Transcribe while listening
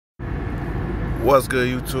What's good,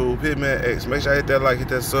 YouTube? Hitman X. Make sure I hit that like, hit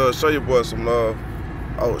that sub. Show your boy some love.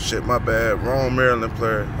 Oh shit, my bad. Wrong Maryland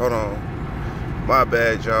player. Hold on. My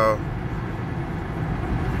bad, y'all.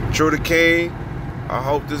 True the King. I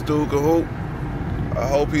hope this dude can hoop. I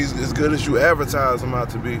hope he's as good as you advertise him out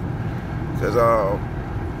to be. Because I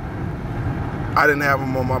didn't have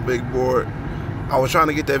him on my big board. I was trying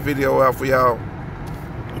to get that video out for y'all.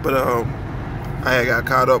 But I had got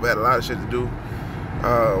caught up. I had a lot of shit to do.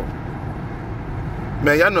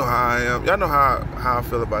 Man, y'all know how I am. Y'all know how I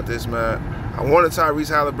feel about this, man. I wanted Tyrese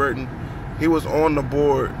Halliburton. He was on the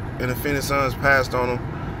board, and the Phoenix Suns passed on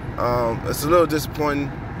him. It's a little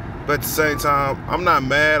disappointing, but at the same time, I'm not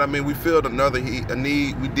mad. I mean, we filled a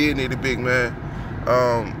need. We did need a big man.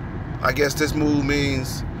 I guess this move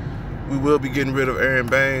means we will be getting rid of Aaron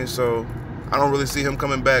Baines, so I don't really see him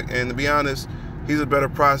coming back. And to be honest, he's a better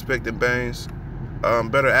prospect than Baines,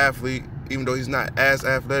 better athlete, even though he's not as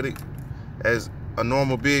athletic as a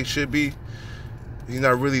normal big should be. He's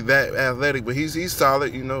not really that athletic, but he's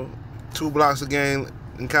solid, you know. 2 blocks a game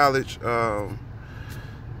in college.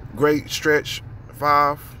 Great stretch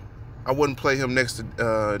 5. I wouldn't play him next to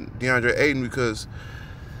DeAndre Ayton because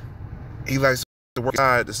he likes to work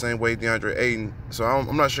inside the same way DeAndre Ayton. So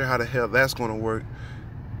I'm not sure how the hell that's going to work.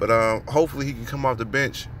 But hopefully he can come off the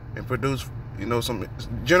bench and produce, you know,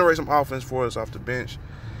 generate some offense for us off the bench.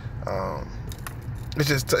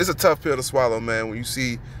 It's a tough pill to swallow, man, when you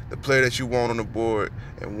see the player that you want on the board,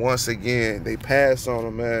 and once again they pass on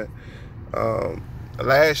him, man.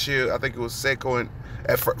 Last year I think it was Seiko, and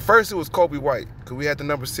at first it was Kobe White because we had the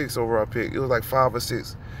number 6 overall pick. It was like 5 or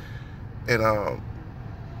 6, and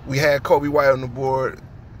we had Kobe White on the board.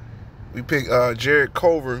 We picked Jared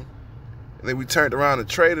Culver, and then we turned around and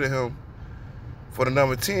traded him for the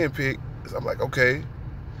number 10 pick. So I'm like, okay,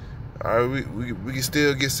 all right, we can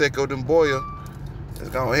still get Seiko Demboya. Let's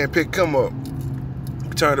go ahead and pick him up.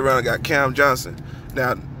 We turned around and got Cam Johnson.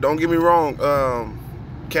 Now, don't get me wrong.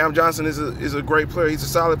 Cam Johnson is a great player. He's a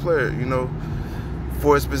solid player, you know,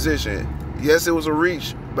 for his position. Yes, it was a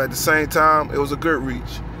reach, but at the same time, it was a good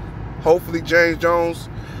reach. Hopefully, James Jones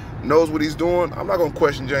knows what he's doing. I'm not going to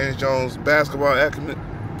question James Jones' basketball acumen.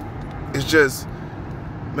 It's just,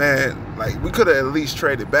 man, like, we could have at least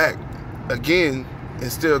traded back again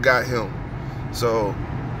and still got him. So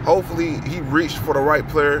hopefully he reached for the right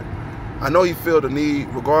player. I know he filled the need.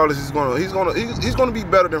 Regardless, he's gonna be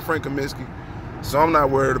better than Frank Kaminsky. So I'm not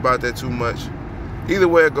worried about that too much. Either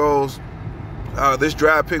way it goes, this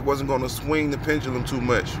draft pick wasn't gonna swing the pendulum too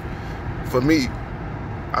much for me.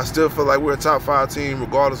 I still feel like we're a top 5 team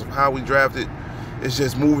regardless of how we drafted. It's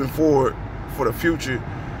just moving forward for the future.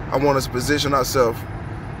 I want us to position ourselves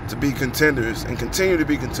to be contenders and continue to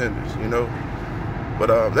be contenders, you know.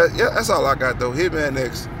 But that's all I got though. Hitman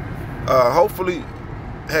X. Hopefully,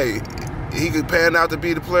 hey, he could pan out to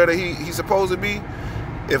be the player that he's supposed to be.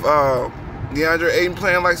 If DeAndre Ayton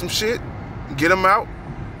playing like some shit, get him out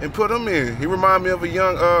and put him in. He remind me of a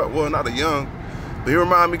young, well, not a young, but he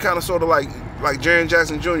remind me kind of sort of like Jaren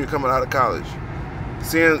Jackson Jr. coming out of college.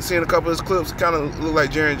 Seeing a couple of his clips, kind of look like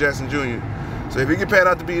Jaren Jackson Jr. So if he can pan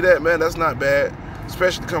out to be that, man, that's not bad,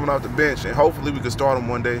 especially coming off the bench. And hopefully we can start him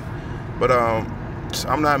one day. But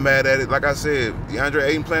I'm not mad at it. Like I said, DeAndre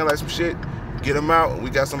Ayton playing like some shit, get him out, and we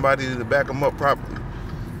got somebody to back him up properly.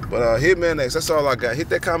 But Hitman X, that's all I got. Hit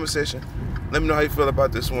that comment section. Let me know how you feel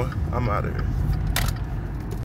about this one. I'm out of here.